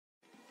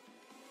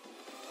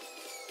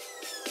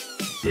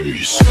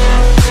face.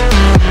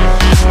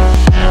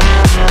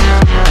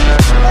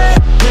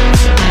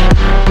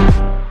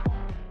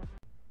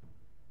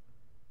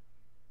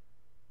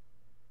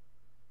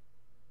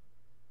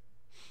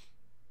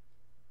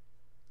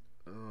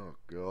 Oh,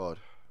 God.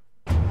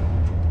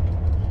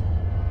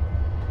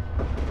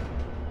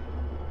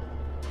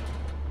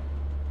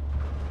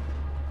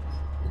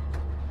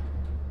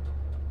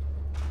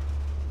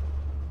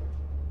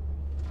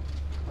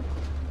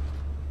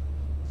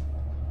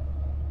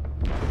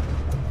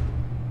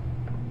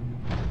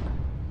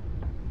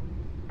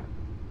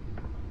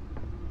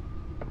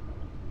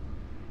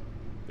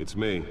 It's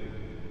me.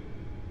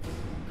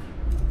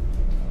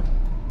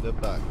 The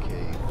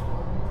Batcave.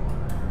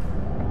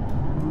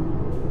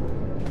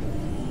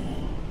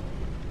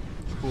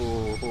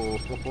 Oh, ho,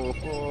 ho, ho,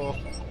 ho.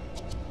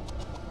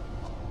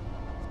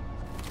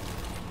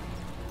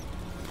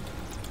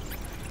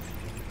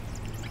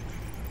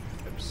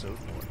 Episode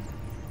 1.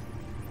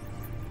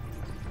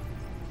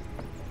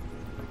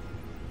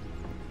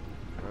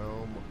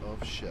 Realm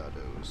of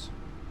Shadows.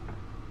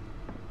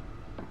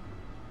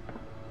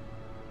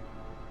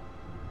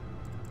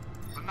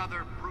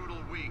 Another brutal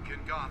week in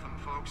Gotham,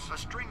 folks. A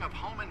string of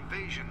home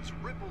invasions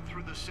rippled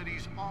through the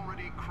city's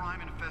already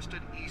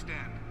crime-infested East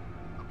End.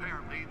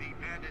 Apparently, the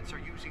bandits are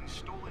using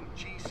stolen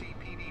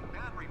GCPD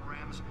battering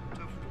rams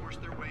to force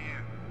their way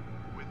in,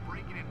 with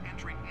breaking and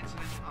entering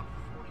incidents up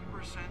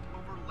 40%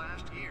 over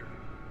last year.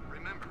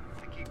 Remember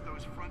to keep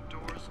those front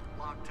doors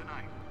locked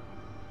tonight.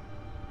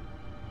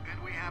 And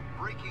we have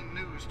breaking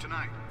news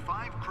tonight.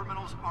 5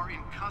 criminals are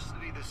in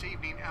custody this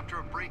evening after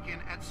a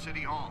break-in at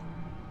City Hall.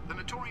 The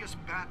notorious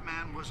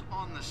Batman was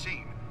on the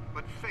scene,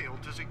 but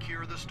failed to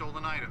secure the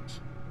stolen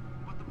items.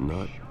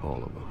 Not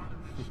all of them.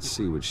 Let's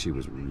see what she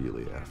was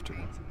really after.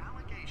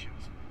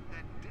 Allegations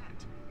that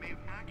Dent may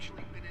have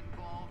actually been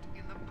involved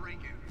in the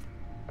break-in.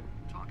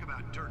 Talk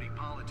about dirty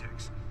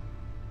politics.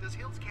 Does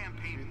Hill's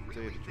campaign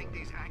really think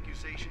these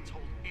accusations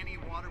hold any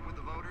water with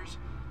the voters?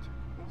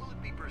 Or will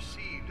it be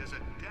perceived as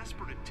a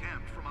desperate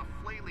attempt from a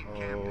flailing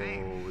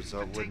campaign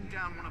to take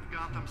down one of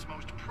Gotham's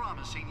most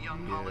promising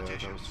young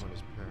politicians? That was when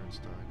his parents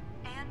died.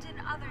 And in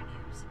other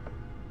news,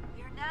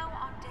 we are now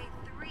on day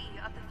 3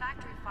 of the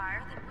factory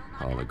fire that will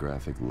not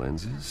Holographic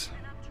lenses?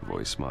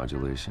 Voice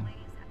modulation?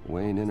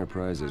 Wayne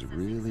Enterprises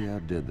really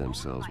outdid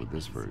themselves with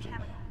this version.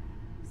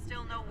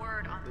 Still no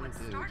word on what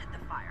started the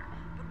fire,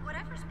 but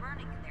whatever's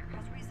burning in there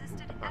has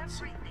resisted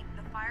everything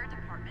the fire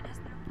department has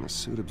known. The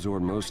suit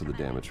absorbed most of the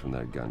damage from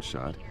that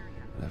gunshot,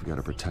 and I've got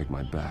to protect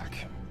my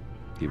back,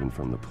 even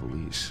from the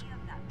police.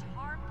 That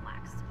tar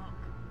black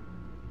smoke.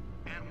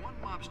 And one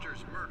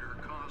mobster's murder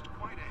caused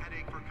quite a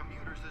headache for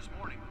commuters this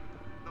morning.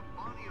 The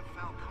body of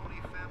Falcone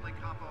family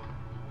capo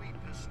Louis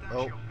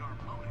Pistachio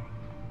Garmone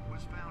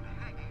was found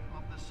hanging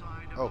off the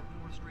side of the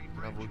 4th Street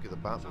Bridge. Have a look at the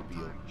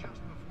Batmobile.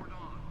 Just before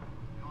dawn,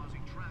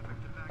 causing traffic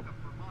to back up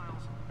for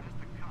miles as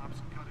the cops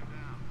cut him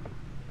down.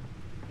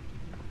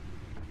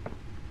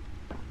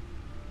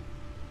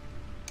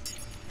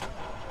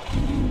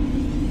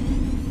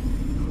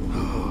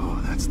 Oh,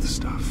 that's the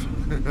stuff.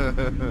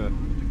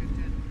 Gotham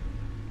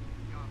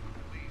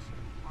police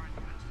are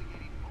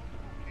investigating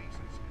multiple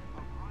cases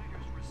of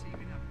riders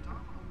receiving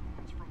abdominal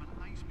wounds from an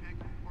ice pick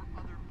or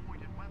other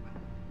pointed weapon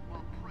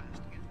while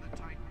pressed into the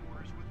tight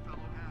quarters with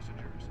fellow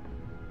passengers.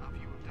 A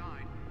few have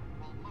died,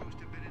 while most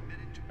have been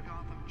admitted to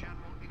Gotham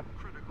General in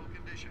critical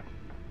condition.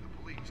 The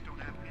police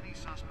don't have any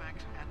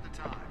suspects at the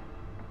time.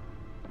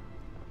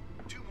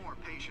 2 more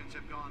patients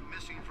have gone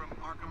missing from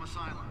Arkham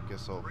Asylum,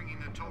 bringing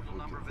the total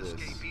number of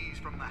escapees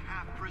from the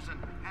half-prison,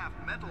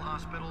 half-mental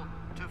hospital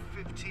to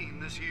 15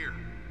 this year.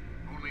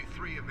 Only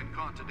 3 have been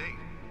caught to date,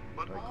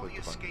 but all the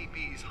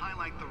escapees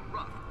highlight the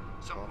rough,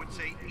 some would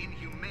say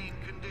inhumane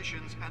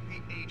conditions at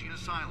the aging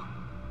asylum.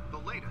 The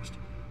latest,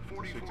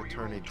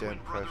 44-year-old twin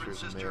brother and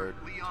sister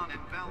Leon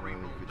and Valerie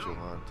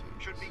Muldoon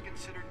should be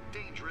considered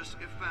dangerous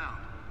if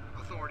found.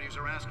 Authorities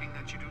are asking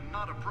that you do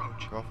not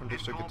approach. Gotham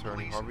District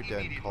Attorney Harvey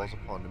Dent calls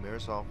upon the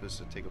mayor's office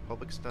to take a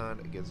public stand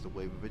against the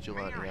wave of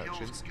vigilante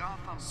actions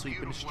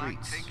sweeping the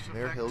streets.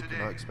 Mayor Hill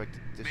cannot expect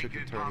the District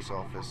Attorney's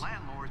office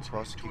to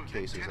prosecute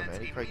cases on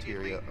any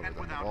criteria other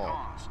than the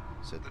law,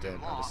 said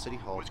Dent at a City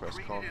Hall press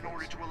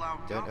conference.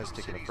 Dent has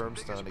taken a firm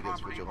stand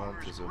against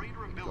vigilantism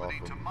in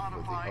Gotham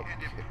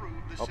for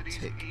the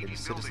uptick in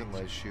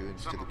citizen-led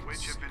shootings to the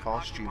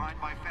costumed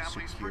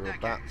superhero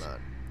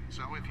Batman.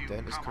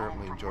 Dent is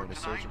currently enjoying a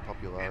surge in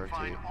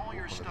popularity with one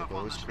of the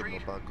lowest criminal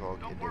Bangkok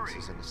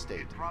indexes in the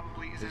state.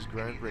 His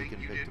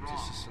groundbreaking victims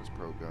assistance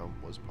program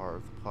was part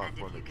of the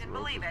platform that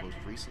drove his most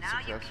recent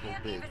successful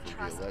bid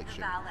for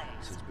re-election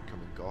since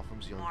becoming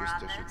Gotham's youngest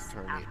district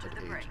attorney at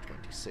age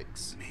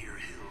 26. Mayor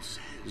Hill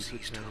says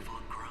he's tough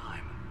on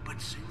crime,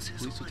 but since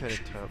his Police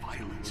election, Lieutenant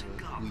violence in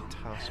Gotham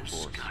Task has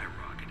Force.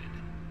 skyrocketed.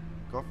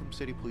 Gotham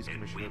City Police And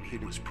Commissioner when he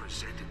Peter was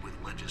presented with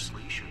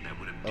legislation that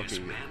would have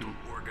dismantled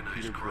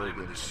organized crime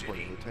in the city,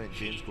 appointed Lieutenant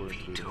James Gordon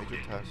to the vetoed major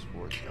it, task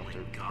force after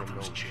killing criminal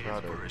Gotham's chance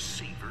shadow. for a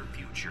safer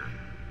future.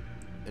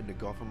 in the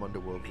Gotham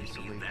underworld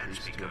recently That's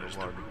increased to because an the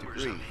alarming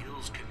rumors degree. of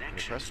Hill's In a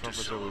connections press to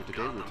conference some earlier of today,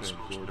 Gotham's Lieutenant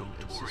most Gordon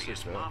notorious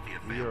insisted that mafia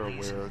we are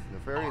families aware of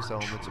nefarious are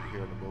elements true.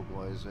 appearing to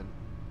mobilize and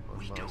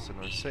We unmask don't in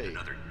our need safe.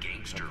 another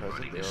gangster At present,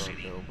 running they the are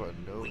city. unknown We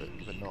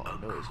but need not a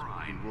unnoticed.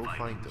 We will find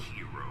crime-fighting them.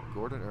 hero.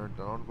 Gordon earned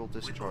an honorable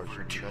discharge With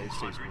over from the United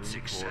States 200 Marine Corps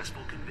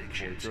successful before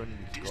convictions, joining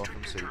the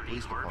Gotham District City Attorney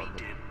Police Harvey Department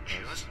Dent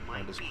just and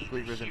might has be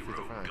quickly the risen through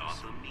the hero ranks.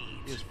 Gotham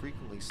needs. He has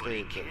frequently But he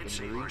stated that can't the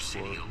save Marine our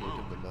city Corps made him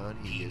the alone.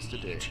 man he is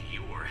today. Needs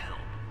your help.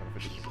 I don't know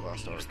if He it's the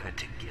last believes article.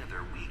 that together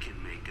we can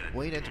make a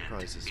Wayne dent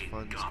Enterprises in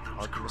funds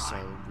Gotham's Arkham crime.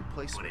 Asylum But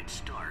replacement. it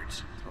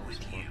starts with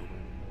you.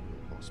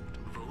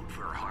 Hospital. Vote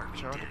for Harvey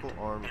Charitable Dent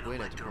arm of and Wayne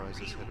elect a Enterprises,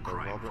 real headed by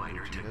crime Robert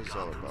fighter and to Gina Gotham's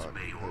Zellerbach,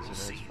 mayoral has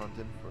announced seat.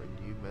 funding for a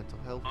new mental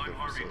health I'm care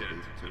Harvey facility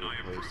Dent, to and I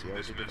replace the approve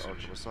this outdated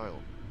message. Arkham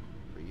Asylum.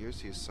 For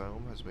years, the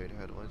asylum has made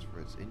headlines for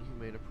its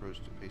inhumane approach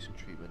to patient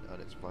treatment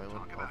and its violent,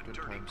 Talk about dirty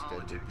oftentimes deadly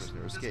politics.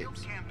 prisoner Does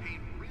escapes. Hill's campaign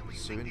really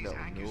Soon, think that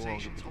these will no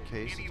longer be accusations the hold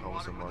case. any The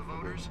Thomas water and with the Martha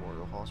Wayne voters?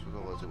 Memorial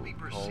Hospital, as it Will will be be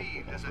called,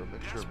 perceived will as offer a a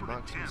mixture of desperate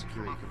maximum attempt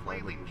security from a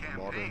combined flailing with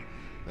modern campaign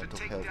to mental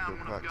take health down care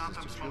one of practices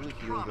Gotham's to truly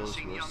most heal those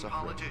promising who are young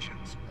suffering.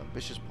 politicians.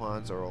 Ambitious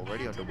plans are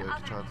already And in underway to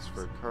other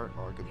transfer news, current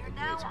Arkham we are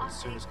inmates now on as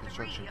soon as phase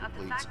construction 3 of the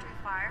completes factory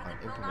fire and that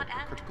will implement not a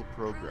end. critical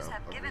Crews program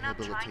have of given up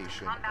trying to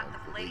rehabilitation combat and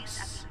the blaze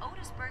at release. the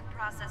Otisburg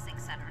Processing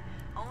Center,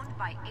 owned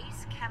by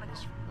Ace Chemical.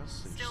 That's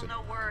Still interesting.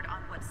 no word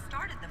on what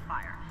started the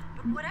fire,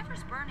 but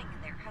whatever's burning in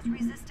there has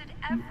resisted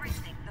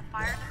everything the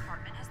fire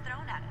department has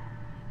thrown at it.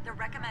 They're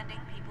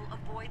recommending people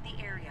avoid the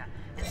area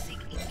and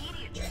seek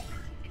immediate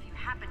treatment if you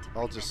happen to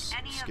I'll breathe in just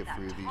any of skip that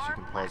through these. You tar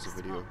can black pause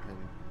the video smoke.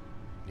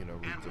 and,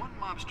 read And them. one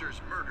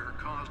mobster's murder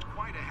caused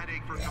quite a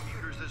headache for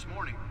commuters this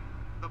morning.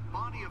 The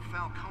body of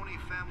Falcone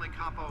family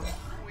capo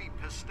Rui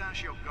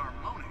Pistachio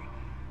Garmone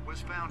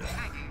was found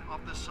hanging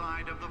off the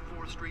side of the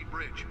 4th Street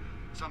Bridge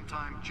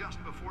sometime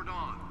just before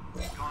dawn,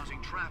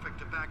 causing traffic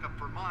to back up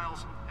for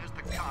miles as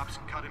the cops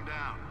cut him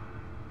down.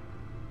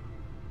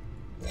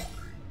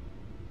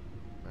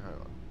 Hang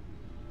on.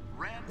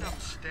 Random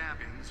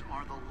stabbings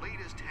are the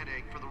latest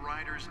headache for the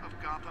riders of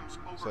Gotham's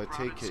So I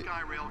overcrowded take it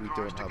Skyrail we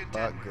cars don't to have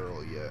contend with.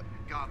 Batgirl yet.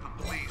 Gotham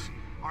police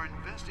are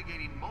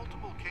investigating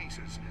multiple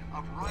cases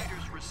of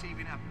riders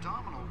receiving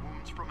abdominal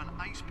wounds from an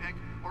ice pick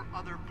or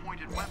other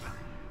pointed weapon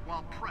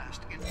while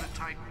pressed into the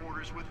tight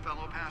quarters with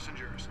fellow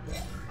passengers.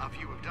 A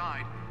few have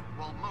died,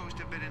 while most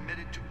have been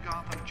admitted to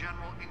Gotham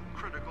General in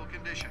critical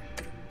condition.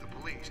 The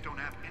police don't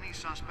have any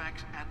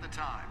suspects at the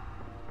time.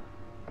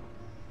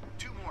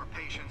 2 more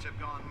patients have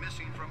gone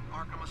missing from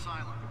Arkham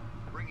Asylum,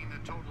 bringing the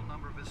total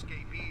number of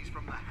escapees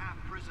from the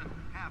half-prison,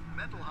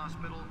 half-mental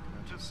hospital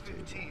to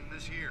 15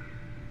 this year.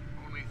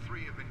 Only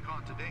 3 have been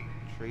caught to date.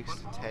 Trace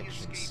but all the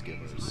detection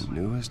escapees skimmers.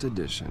 Newest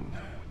edition.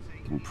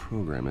 You can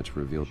program it to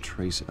reveal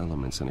trace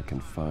elements in a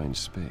confined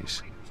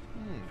space.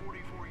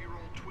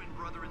 44-year-old twin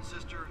brother and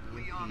sister,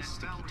 Leon and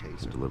sticky Valerie. Can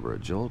taser. deliver a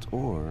jolt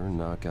or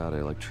knock out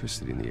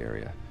electricity in the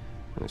area.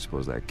 And I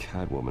suppose that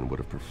Catwoman would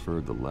have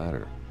preferred the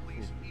latter.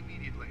 Police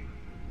immediately.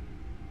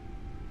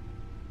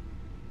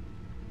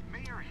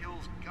 Mayor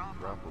Hill's Gotham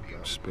Grapple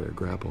gun. Spare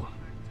grapple.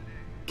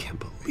 Can't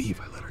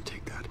believe I let her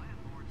take that.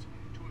 landlords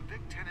to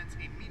evict tenants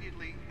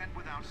immediately and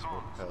without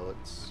Smoke cause.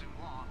 pellets. The new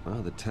law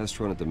Well, the test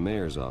run at the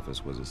mayor's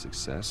office was a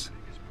success.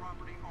 gives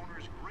property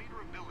owners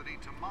greater ability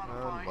to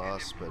modify And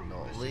last but improve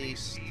not the city's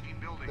least, aging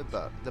buildings, the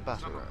some of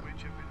Batarang.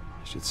 which have been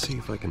I should see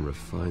if I can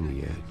refine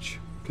the edge.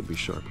 Could be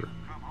sharper.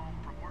 come home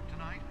from work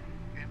tonight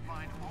and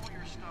find all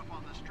your stuff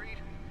on the street.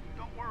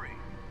 Don't worry,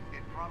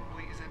 it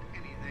probably isn't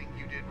anything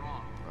you did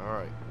wrong.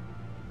 Alright.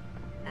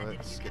 And if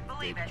Let's you get can the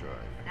believe data it,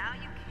 drive. now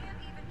you can't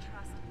even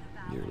trust the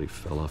value Nearly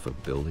fell off a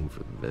building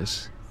for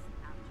this.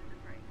 after the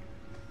break.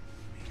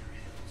 Mayor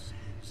Hill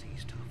says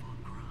he's tough on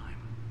crime,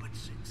 but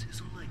since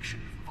his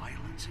election,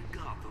 violence in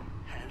Gotham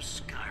has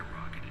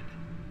skyrocketed.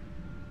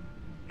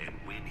 And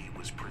when he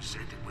was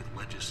presented with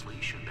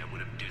legislation that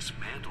would have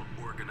dismantled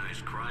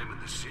organized crime in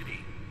the city,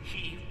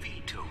 he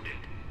vetoed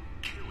it,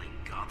 killing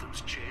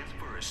Gotham's chance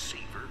for a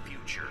safer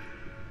future.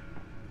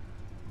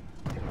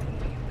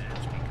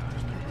 That's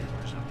because the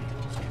rumors of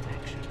Hill's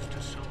connections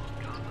to some of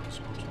Gotham's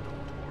most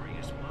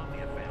notorious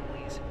mafia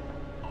families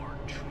are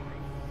true.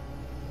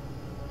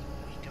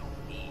 We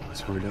don't need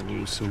Let's find out what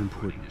was so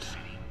important. the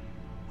city.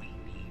 We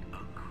need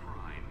a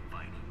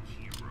crime-fighting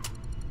hero.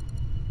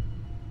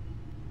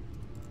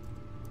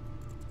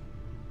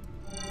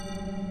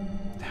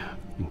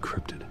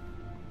 Encrypted.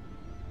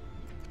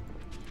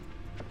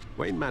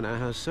 Wayne Manor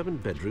has 7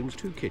 bedrooms,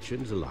 2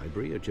 kitchens, a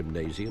library, a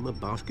gymnasium, a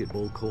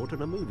basketball court,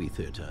 and a movie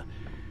theater.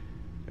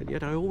 And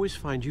yet I always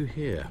find you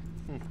here,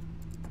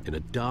 in a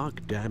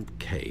dark, damp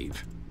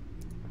cave,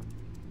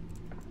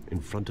 in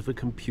front of a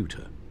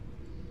computer.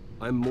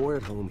 I'm more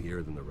at home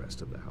here than the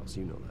rest of the house,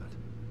 you know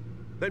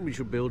that. Then we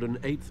should build an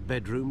 8th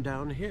bedroom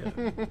down here.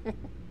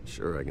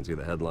 Sure, I can see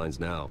the headlines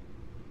now.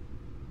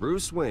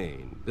 Bruce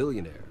Wayne,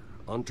 billionaire,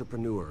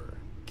 entrepreneur,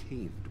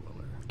 cave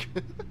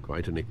dweller.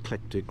 Quite an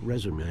eclectic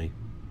resume.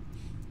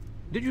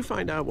 Did you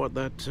find out what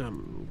that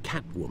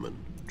Catwoman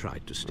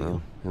tried to steal?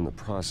 Well, in the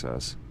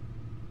process,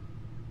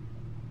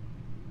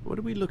 What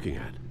are we looking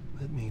at?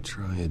 let me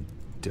try a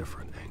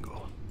different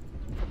angle.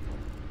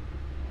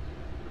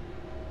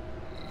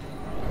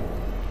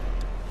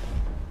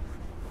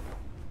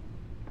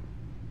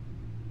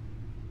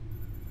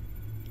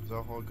 Is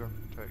that hologram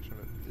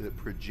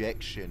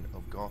projection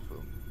of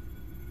Gotham?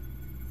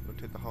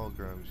 Look at the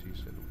holograms you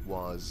said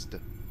was.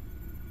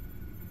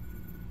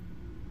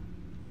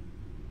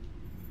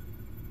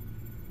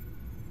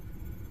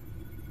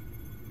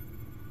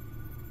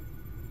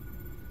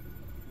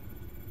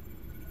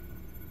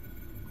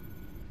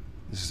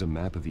 This is a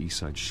map of the East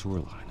Side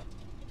shoreline.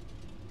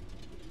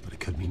 But it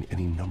could mean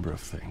any number of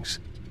things.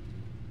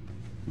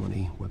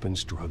 Money,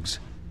 weapons, drugs,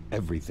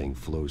 everything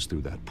flows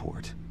through that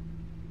port.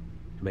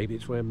 Maybe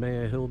it's where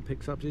Mayor Hill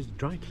picks up his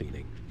dry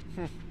cleaning.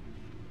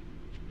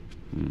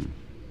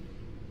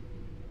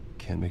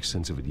 Can't make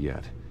sense of it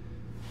yet.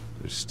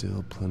 There's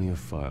still plenty of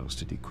files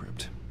to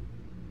decrypt.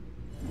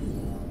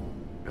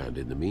 And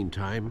in the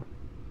meantime,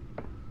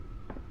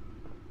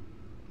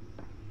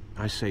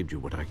 I saved you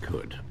what I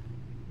could.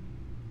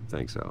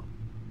 Thanks, Al.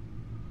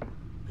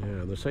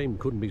 Yeah, the same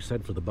couldn't be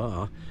said for the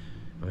bar.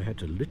 I had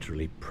to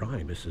literally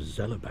pry Mrs.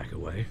 Zellerback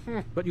away.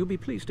 But you'll be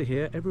pleased to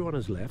hear everyone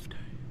has left,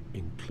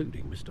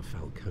 including Mr.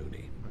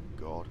 Falcone. Oh,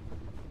 God.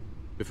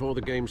 Before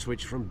the game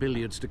switched from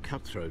billiards to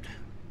cutthroat.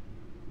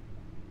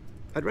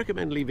 I'd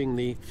recommend leaving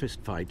the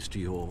fistfights to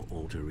your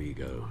alter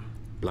ego.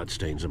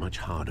 Bloodstains are much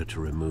harder to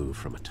remove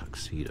from a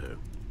tuxedo.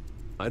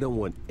 I don't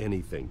want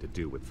anything to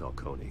do with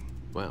Falcone.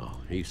 Well,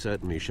 he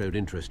certainly showed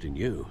interest in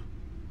you.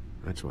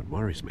 That's what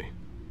worries me.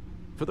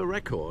 For the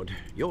record,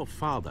 your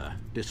father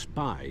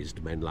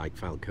despised men like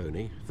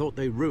Falcone, thought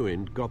they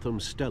ruined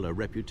Gotham's stellar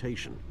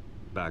reputation.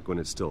 Back when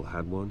it still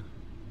had one?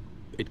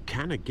 It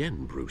can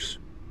again, Bruce.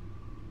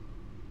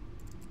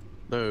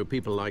 Though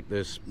people like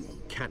this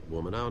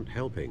Catwoman aren't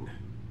helping.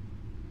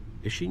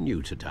 Is she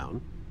new to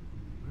town?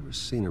 Never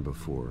seen her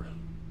before.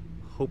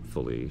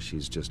 Hopefully,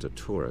 she's just a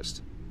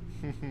tourist.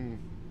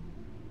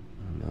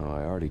 No,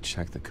 I already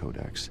checked the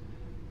codex.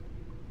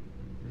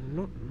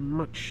 Not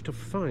much to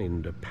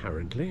find,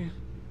 apparently.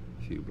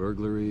 A few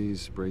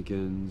burglaries,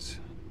 break-ins.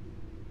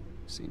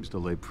 Seems to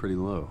lay pretty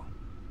low.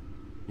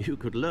 You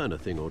could learn a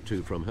thing or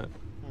two from her.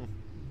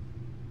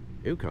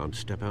 You can't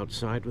step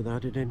outside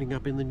without it ending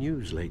up in the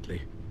news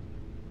lately.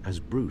 As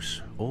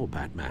Bruce or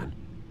Batman.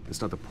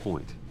 That's not the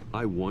point.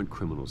 I want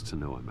criminals to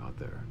know I'm out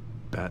there.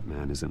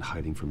 Batman isn't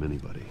hiding from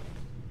anybody.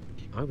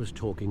 I was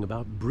talking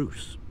about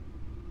Bruce.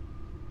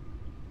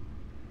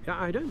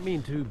 I don't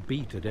mean to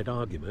beat a dead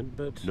argument,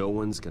 but... No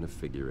one's gonna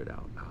figure it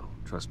out now.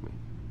 Trust me.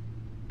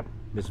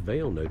 Miss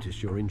Vale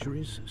noticed your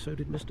injuries, so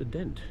did Mr.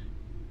 Dent.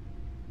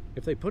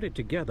 If they put it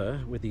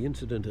together with the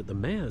incident at the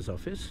mayor's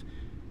office,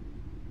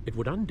 it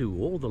would undo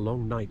all the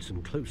long nights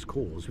and close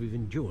calls we've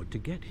endured to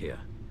get here.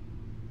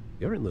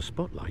 You're in the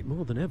spotlight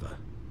more than ever.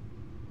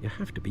 You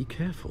have to be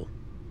careful.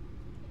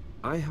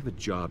 I have a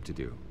job to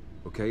do,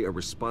 okay? A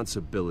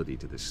responsibility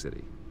to this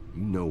city.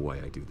 You know why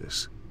I do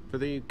this. For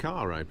the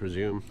car, I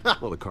presume.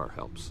 Well, the car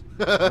helps.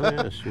 Oh,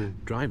 yes, you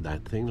drive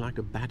that thing like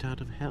a bat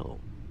out of hell.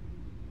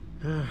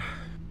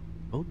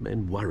 Old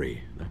men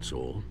worry, that's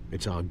all.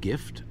 It's our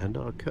gift and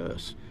our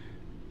curse.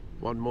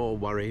 One more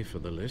worry for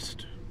the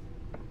list.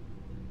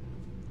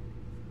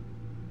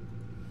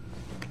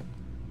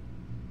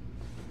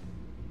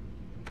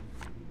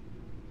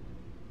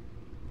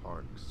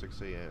 Park,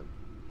 6 a.m.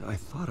 I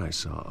thought I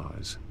saw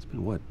Oz. It's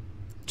been, what,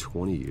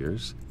 20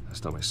 years?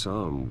 Last time I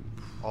saw him...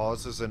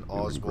 Oz is an we were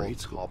in Oswald grade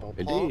school. Cobblepot.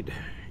 Indeed,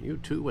 you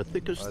two were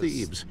thick as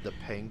thieves. The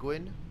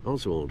Penguin?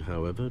 Oswald,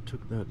 however,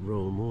 took that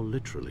role more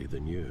literally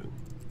than you.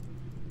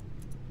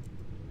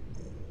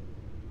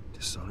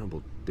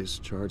 Dishonorable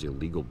discharge,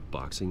 illegal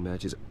boxing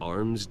matches,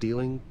 arms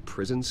dealing,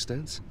 prison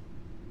stints?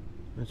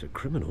 That's a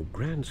criminal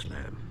grand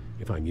slam,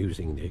 if I'm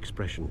using the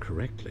expression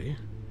correctly.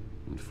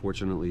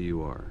 Unfortunately,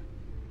 you are.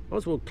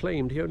 Oswald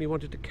claimed he only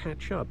wanted to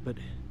catch up, but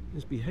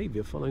his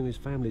behavior following his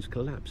family's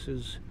collapse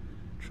is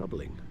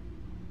troubling.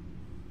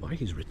 Why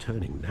he's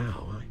returning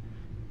now, I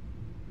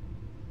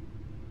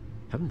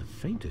haven't the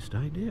faintest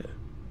idea.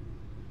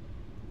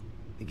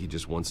 I think he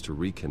just wants to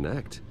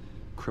reconnect.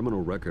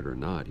 Criminal record or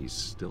not, he's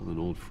still an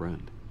old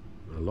friend.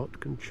 A lot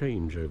can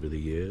change over the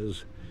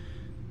years.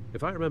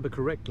 If I remember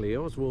correctly,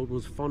 Oswald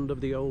was fond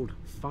of the old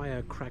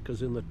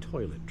firecrackers in the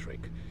toilet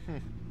trick.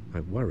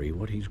 I worry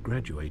what he's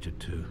graduated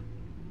to.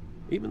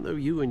 Even though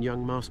you and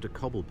young Master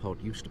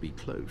Cobblepot used to be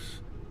close,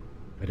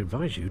 I'd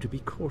advise you to be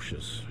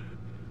cautious.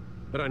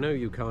 But I know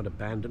you can't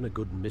abandon a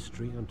good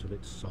mystery until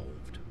it's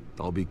solved.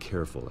 I'll be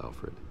careful,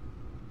 Alfred.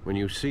 When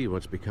you see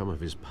what's become of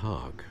his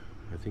park,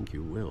 I think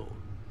you will.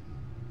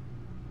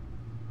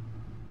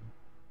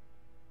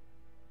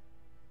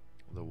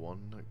 The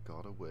one that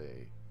got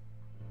away.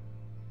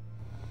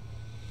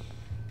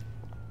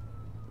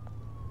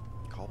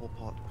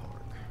 Cobblepot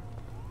Park.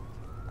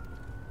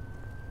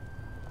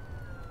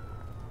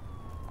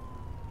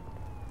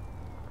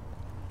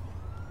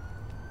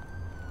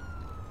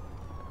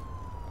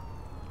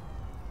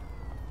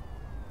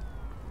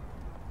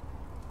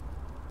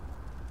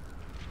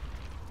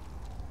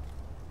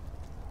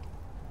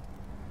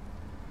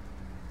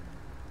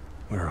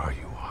 Where are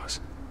you, Oz?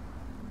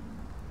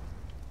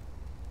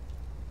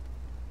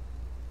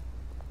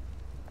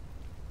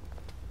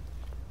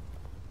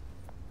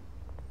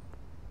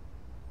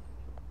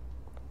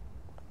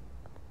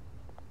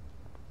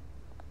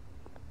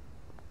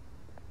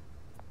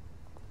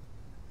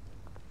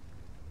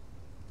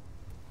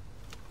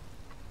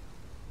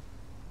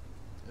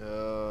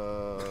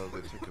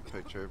 they took a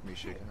picture of me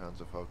shaking hands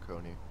with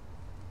Falcone.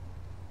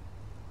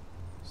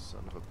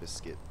 Son of a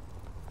biscuit.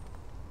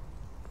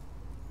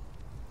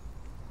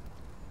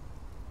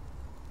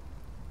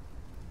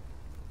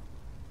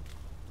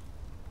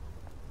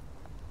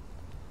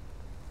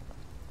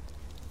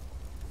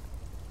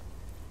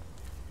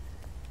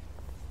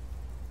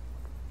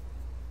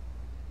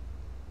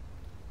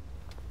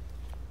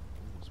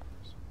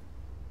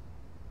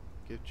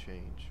 Give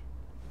change.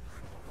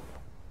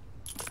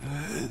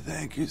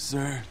 Thank you,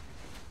 sir.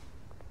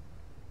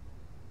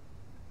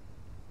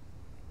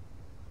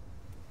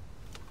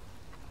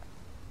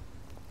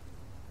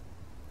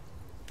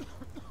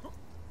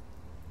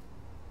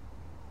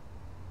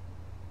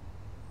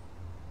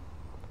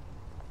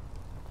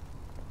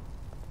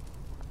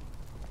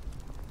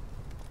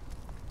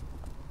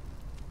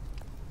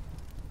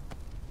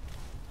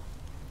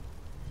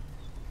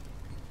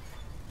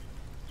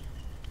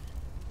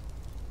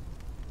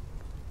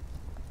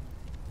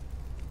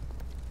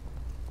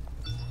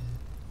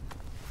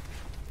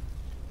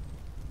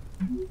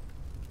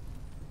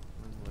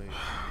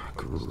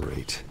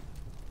 Great.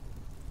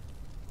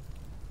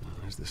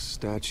 There's the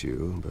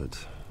statue,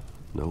 but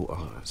no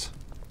Oz.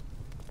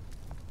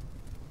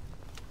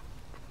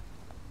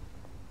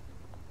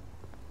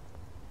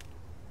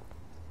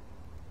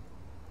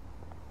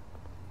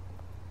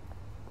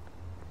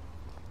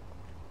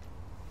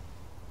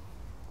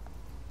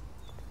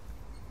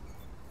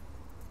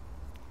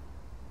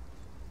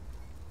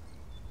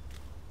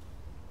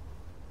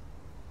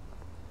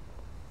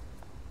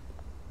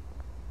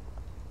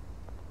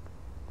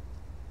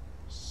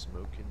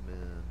 Smoking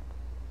man.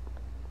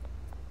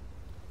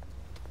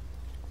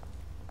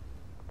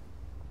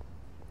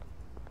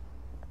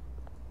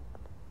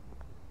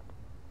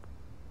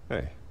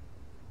 Hey.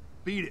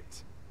 Beat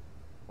it.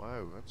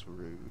 Wow, that's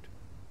rude.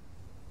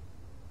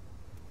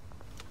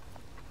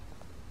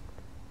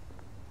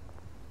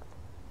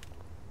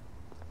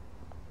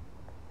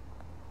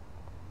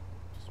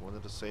 Just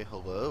wanted to say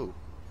hello.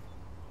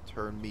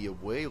 Turn me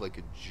away like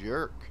a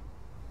jerk.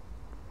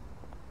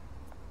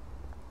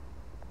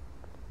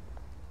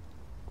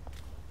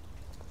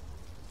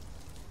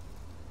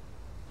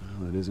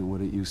 Well, it isn't what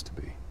it used to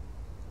be.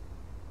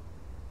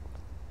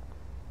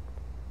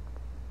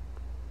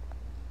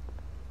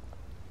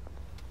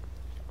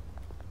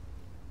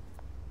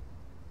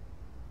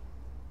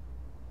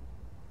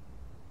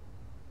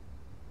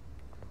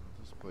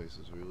 This place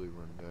is really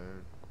run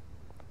down.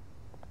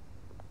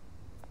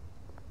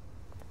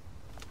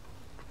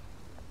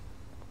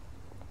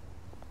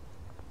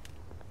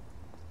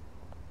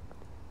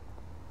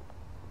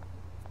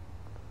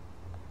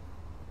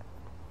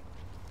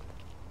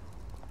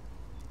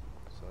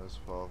 His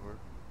father?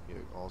 Yeah,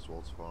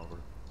 Oswald's father.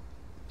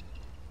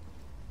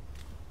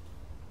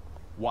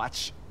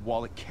 Watch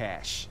wallet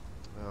cash.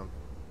 Oh,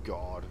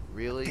 God.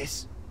 Really?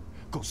 This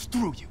goes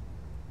through you.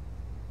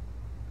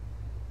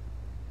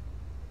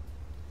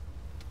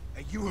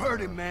 Hey, you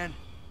heard him, man.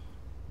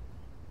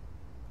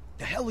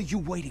 The hell are you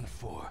waiting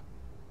for?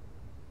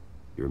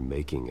 You're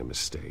making a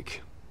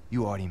mistake.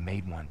 You already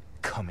made one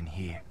coming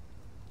here.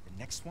 The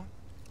next one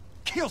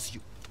kills you.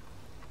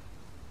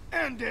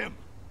 And him.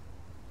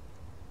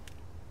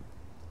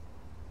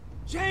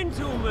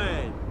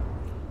 Gentlemen!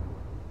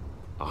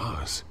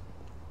 Oz?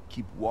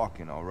 Keep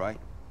walking, all right?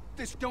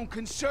 This don't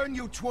concern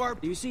you,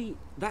 twerp! You see,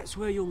 that's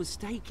where you're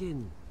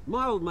mistaken.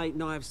 My old mate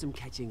and I have some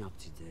catching up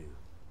to do.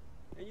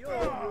 And you're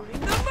ruining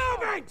the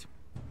moment!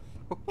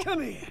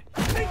 Come here!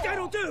 Think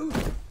that'll do?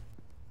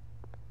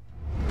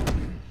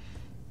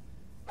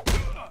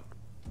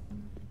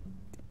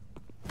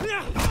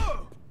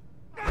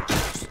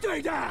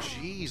 Stay down!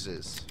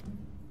 Jesus.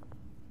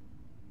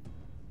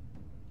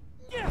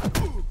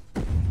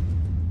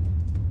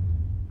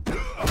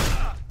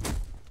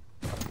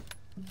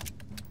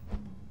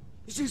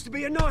 This used to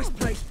be a nice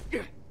place.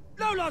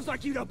 Lowlifes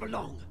like you don't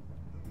belong.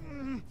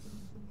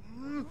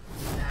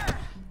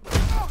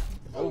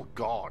 Oh,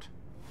 God.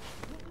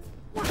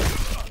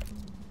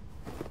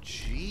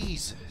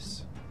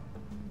 Jesus.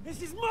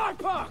 This is my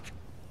park!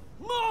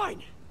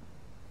 Mine!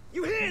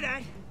 You hear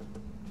that?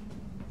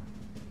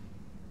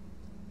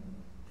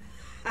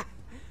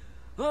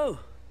 Oh,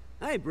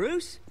 hey,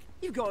 Bruce.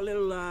 You've got a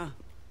little,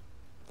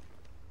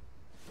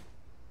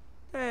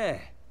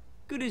 There.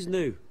 Good as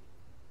new.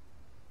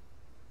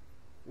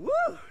 Woo!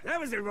 That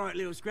was a right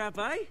little scrap,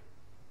 eh?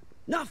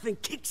 Nothing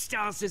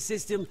kickstarts the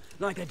system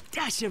like a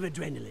dash of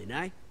adrenaline,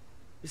 eh?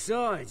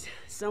 Besides,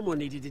 someone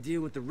needed to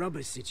deal with the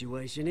rubber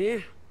situation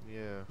here.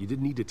 Yeah. You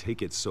didn't need to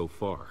take it so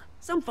far.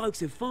 Some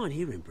folks are fine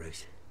hearing,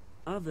 Bruce.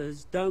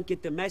 Others don't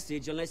get the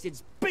message unless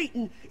it's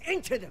beaten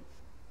into them.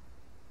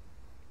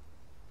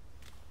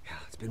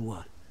 It's been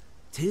what?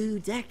 2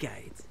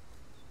 decades?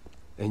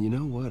 And you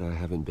know what? I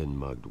haven't been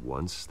mugged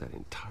once that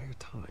entire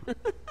time.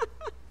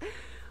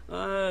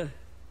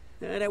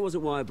 That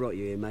wasn't why I brought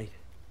you here, mate.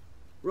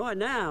 Right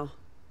now,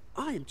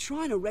 I am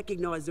trying to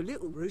recognize the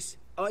little Bruce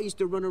I used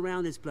to run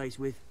around this place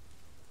with.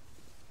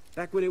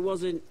 Back when it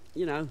wasn't,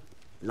 you know,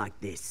 like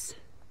this.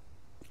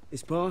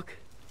 This park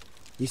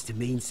used to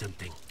mean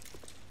something.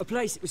 A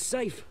place that was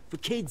safe for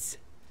kids,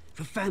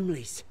 for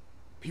families.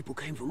 People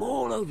came from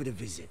all over to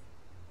visit.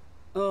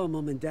 Oh,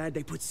 Mum and Dad,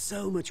 they put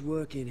so much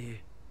work in here.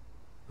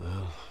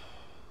 Well,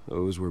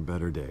 those were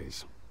better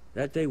days.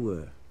 That they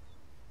were.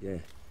 Yeah.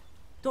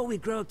 Thought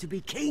we'd grow up to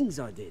be kings,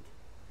 I did.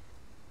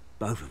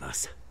 Both of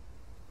us.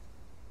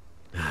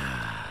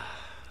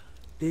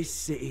 This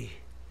city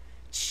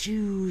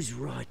chews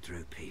right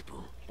through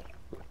people.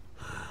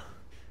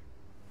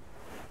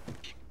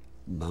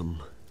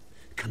 Mum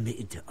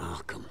committed to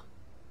Arkham.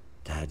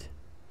 Dad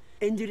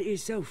ended it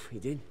himself, he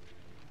did.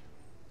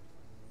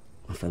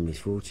 My family's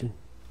fortune.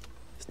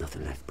 There's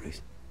nothing left,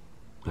 Bruce.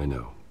 I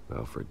know.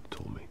 Alfred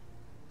told me.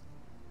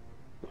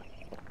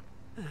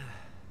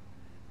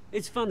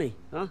 It's funny,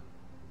 huh?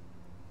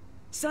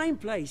 Same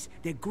place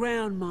that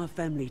ground my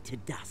family to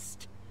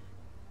dust.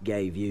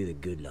 Gave you the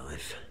good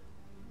life.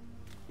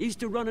 Used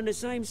to run in the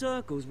same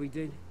circles we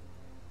did.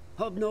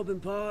 Hobnobbing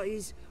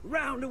parties,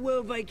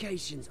 round-the-world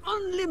vacations,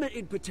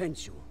 unlimited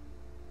potential.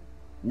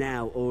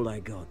 Now all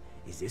I got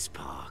is this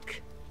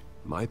park.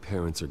 My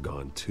parents are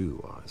gone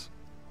too, Oz.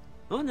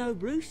 I know,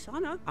 Bruce, I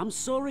know. I'm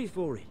sorry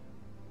for it.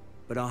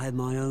 But I have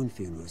my own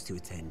funerals to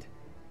attend.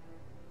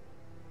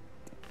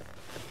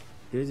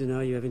 Good to know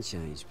you haven't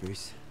changed,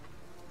 Bruce.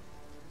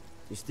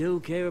 You still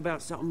care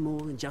about something more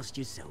than just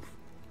yourself.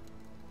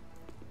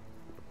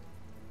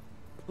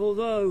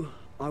 Although,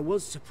 I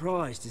was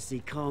surprised to see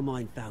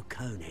Carmine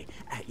Falcone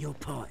at your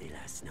party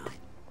last night.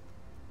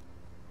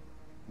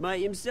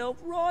 Made himself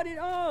right at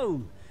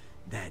home.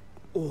 That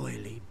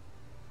oily...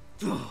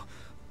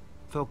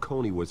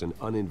 Falcone was an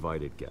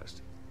uninvited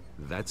guest.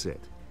 That's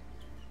it.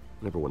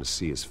 Never want to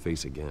see his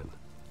face again.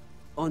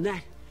 On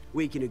that,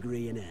 we can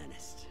agree in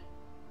earnest.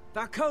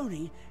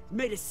 Falcone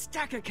made a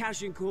stack of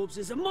cash and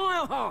corpses a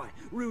mile high,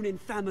 ruining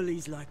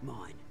families like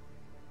mine.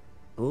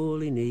 All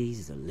he needs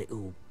is a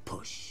little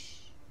push.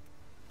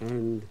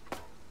 And...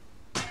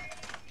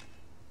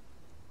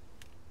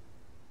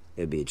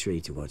 it'd be a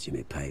treat to watch him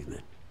hit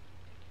pavement.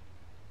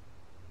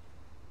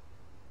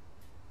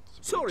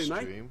 Sorry,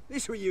 mate.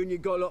 This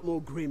reunion got a lot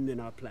more grim than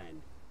I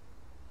planned.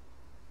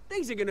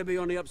 Things are gonna be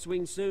on the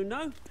upswing soon,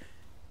 though.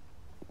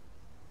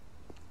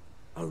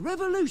 A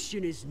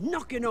revolution is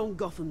knocking on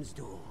Gotham's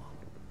door.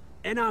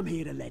 And I'm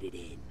here to let it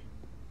in.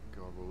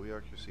 God, will we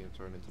actually see him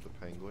turn into the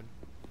Penguin?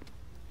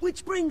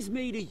 Which brings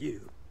me to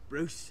you,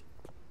 Bruce.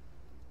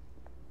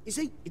 You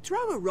see, you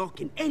throw a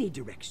rock in any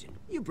direction,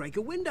 you break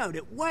a window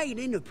that Wayne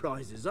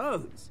Enterprises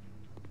owns.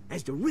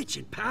 As the rich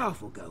and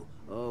powerful go,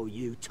 oh,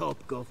 you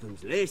top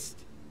Gotham's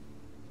list.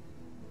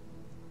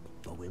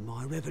 But when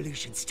my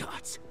revolution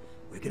starts,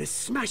 we're gonna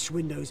smash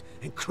windows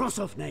and cross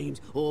off names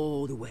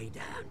all the way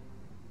down.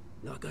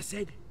 Like I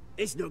said,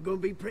 it's not gonna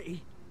be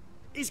pretty.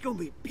 It's gonna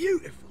be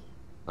beautiful.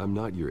 I'm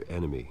not your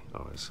enemy,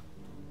 Oz.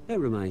 That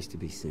remains to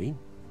be seen,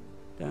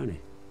 don't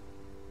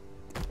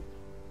it?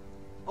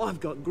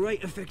 I've got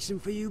great affection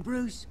for you,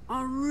 Bruce.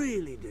 I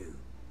really do.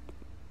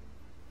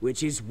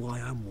 Which is why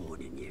I'm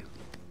warning you.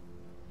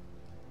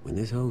 When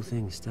this whole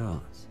thing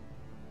starts,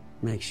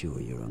 make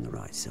sure you're on the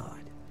right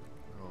side.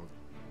 Oh,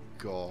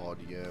 God,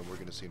 yeah, we're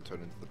gonna see him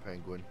turn into the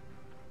Penguin.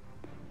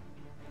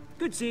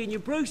 Good seeing you,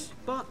 Bruce,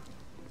 but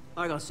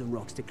I got some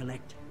rocks to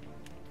collect.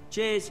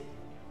 Cheers.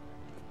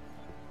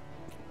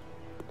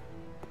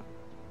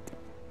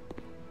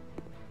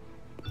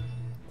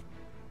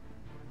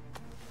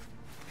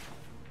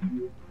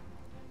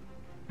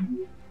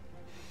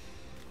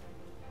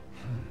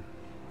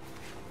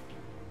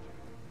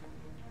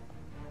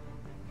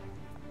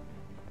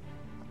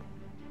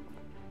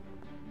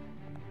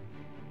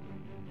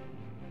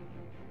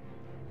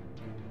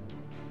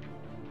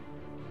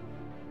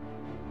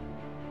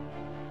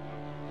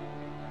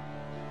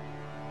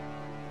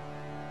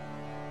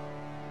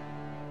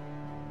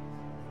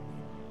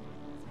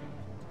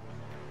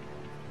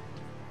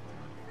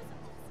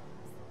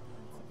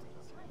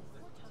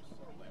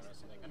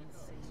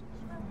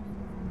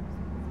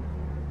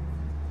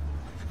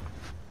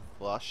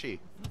 Flashy.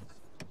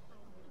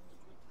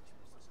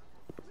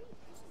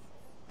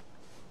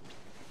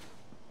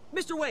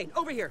 Mr. Wayne,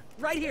 over here,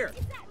 right here.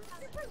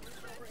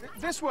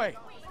 This way.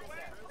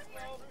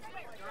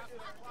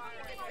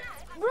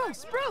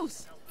 Bruce,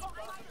 Bruce!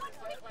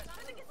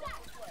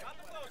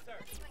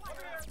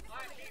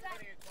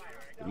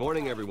 Good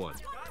morning, everyone.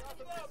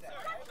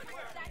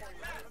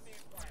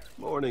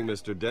 Morning,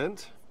 Mr.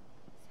 Dent.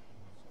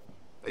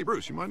 Hey,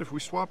 Bruce, you mind if we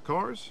swap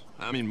cars?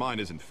 I mean,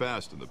 mine isn't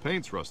fast and the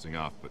paint's rusting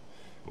off, but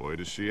boy,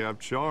 does she have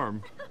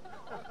charm.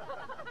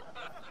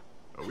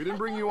 We didn't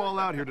bring you all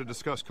out here to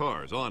discuss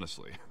cars,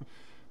 honestly.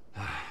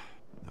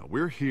 Now,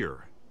 we're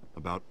here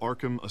about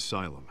Arkham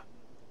Asylum.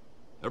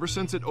 Ever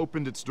since it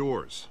opened its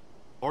doors,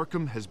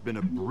 Arkham has been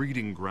a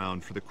breeding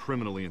ground for the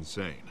criminally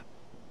insane.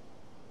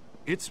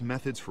 Its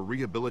methods for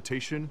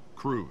rehabilitation,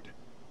 crude.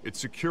 Its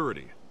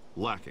security,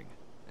 lacking.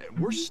 And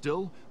worse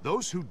still,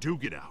 those who do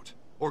get out,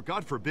 or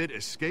God forbid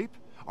escape,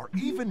 are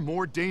even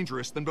more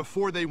dangerous than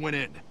before they went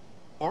in.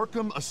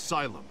 Arkham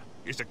Asylum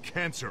is a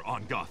cancer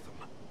on Gotham.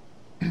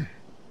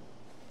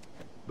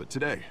 But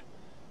today,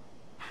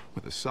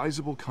 with a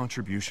sizable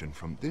contribution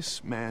from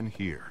this man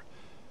here,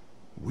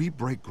 we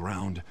break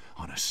ground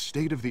on a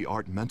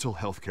state-of-the-art mental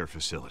health care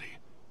facility.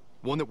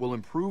 One that will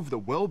improve the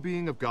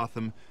well-being of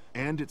Gotham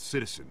and its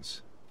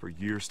citizens for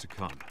years to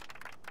come.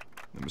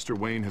 Now, Mr.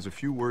 Wayne has a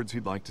few words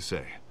he'd like to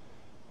say.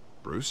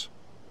 Bruce?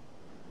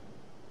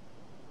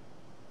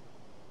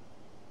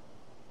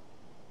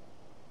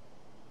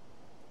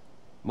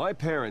 My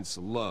parents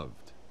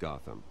loved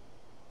Gotham.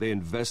 They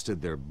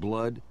invested their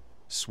blood,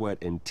 sweat,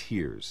 and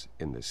tears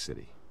in this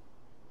city.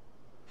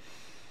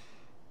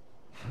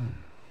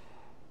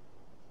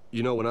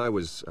 You know, when I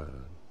was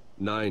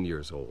 9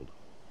 years old,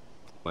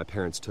 my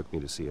parents took me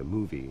to see a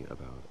movie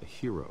about a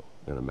hero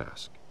in a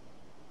mask.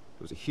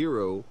 It was a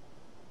hero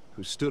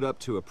who stood up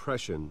to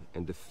oppression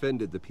and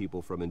defended the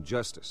people from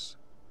injustice,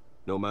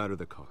 no matter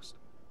the cost.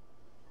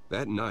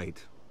 That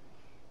night,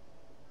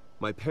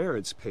 my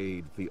parents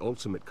paid the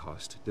ultimate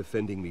cost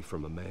defending me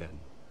from a man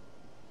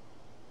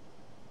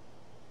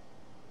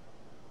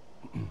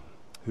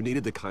who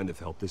needed the kind of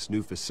help this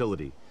new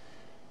facility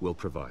will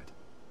provide.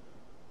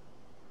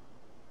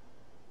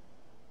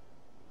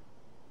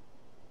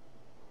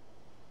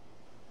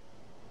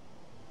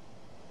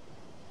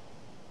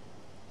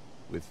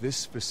 With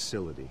this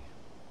facility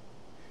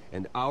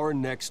and our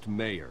next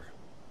mayor,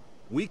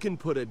 we can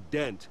put a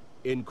dent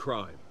in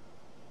crime.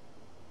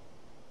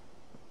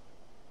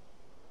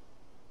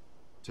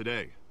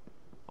 Today,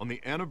 on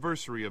the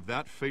anniversary of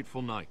that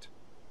fateful night,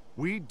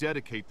 we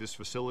dedicate this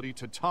facility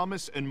to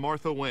Thomas and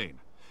Martha Wayne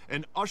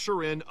and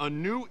usher in a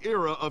new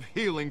era of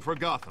healing for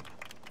Gotham.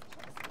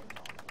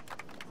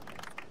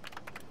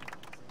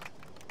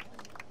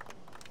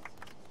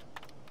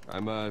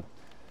 I'm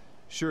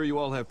sure you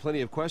all have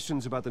plenty of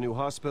questions about the new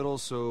hospital,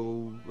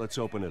 so let's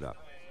open it up.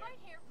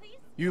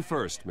 You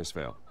first, Miss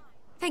Vale.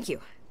 Thank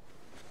you.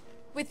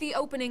 With the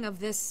opening of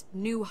this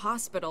new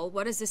hospital,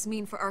 what does this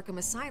mean for Arkham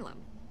Asylum?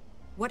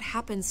 What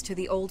happens to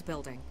the old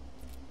building?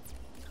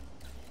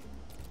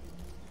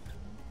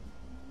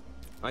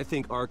 I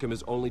think Arkham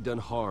has only done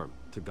harm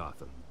to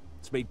Gotham.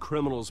 It's made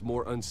criminals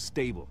more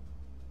unstable,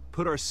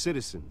 put our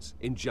citizens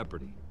in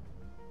jeopardy.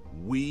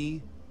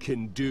 We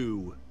can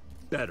do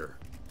better.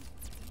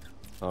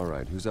 All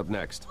right, who's up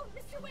next?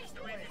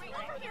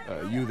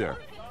 You there.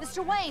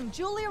 Mr. Wayne,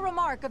 Julia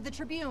Remark of the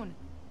Tribune.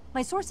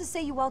 My sources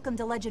say you welcomed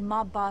alleged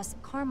mob boss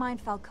Carmine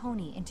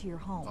Falcone into your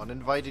home.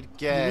 Uninvited You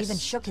guest. even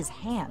shook his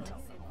hand.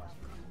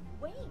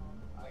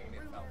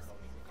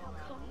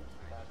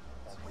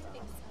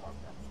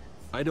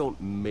 I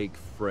don't make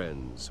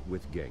friends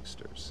with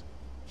gangsters.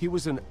 He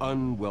was an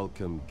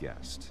unwelcome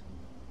guest.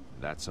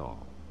 That's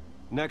all.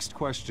 Next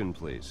question,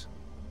 please.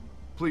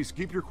 Please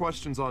keep your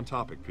questions on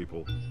topic,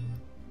 people.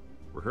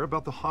 We're here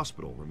about the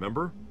hospital,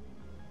 remember?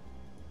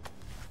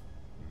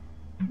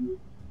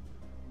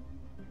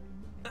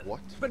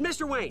 What? But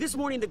Mr. Wayne, this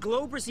morning the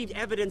Globe received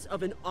evidence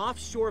of an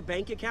offshore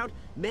bank account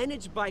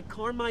managed by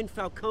Carmine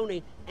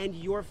Falcone and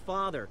your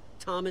father,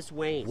 Thomas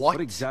Wayne.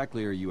 What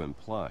exactly are you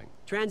implying?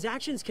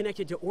 Transactions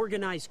connected to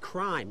organized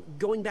crime,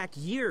 going back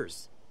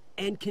years,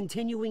 and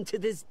continuing to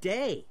this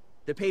day.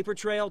 The paper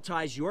trail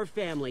ties your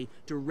family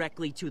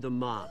directly to the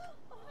mob.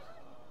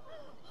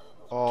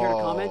 Care to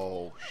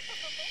comment?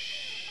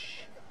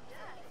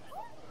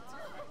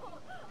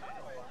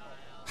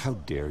 How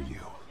dare you?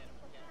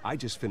 I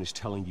just finished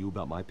telling you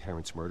about my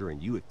parents' murder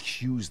and you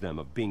accuse them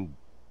of being,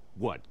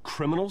 what,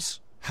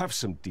 criminals? Have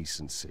some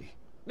decency.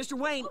 Mr.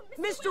 Wayne,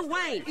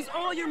 is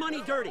all your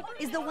money dirty?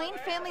 Is the Wayne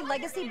family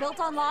legacy built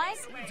on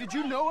lies? Did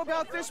you know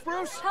about this,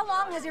 Bruce? How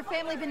long has your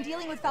family been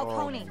dealing with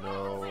Falcone?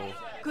 Oh, no.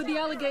 Could the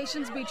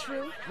allegations be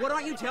true? What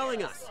aren't you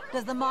telling us?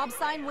 Does the mob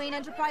sign Wayne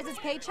Enterprises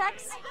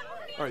paychecks?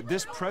 All right,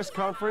 this press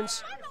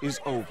conference is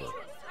over.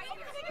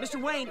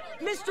 Mr. Wayne!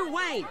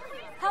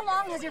 How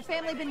long has your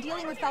family been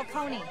dealing with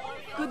Falcone?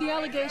 Could the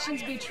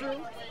allegations be true?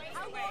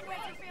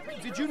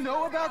 Did you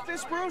know about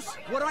this, Bruce?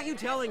 What aren't you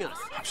telling us?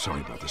 I'm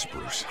sorry about this,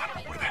 Bruce. I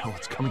don't know where the hell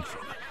it's coming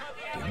from.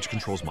 Damage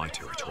control's my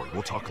territory.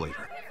 We'll talk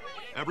later.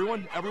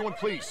 Everyone,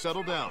 please,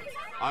 settle down.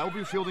 I'll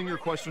be fielding your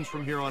questions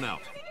from here on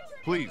out.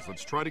 Please,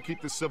 let's try to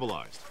keep this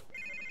civilized.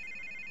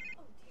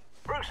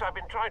 Bruce, I've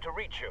been trying to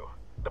reach you.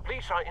 The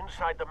police are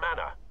inside the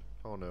manor.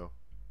 Oh no.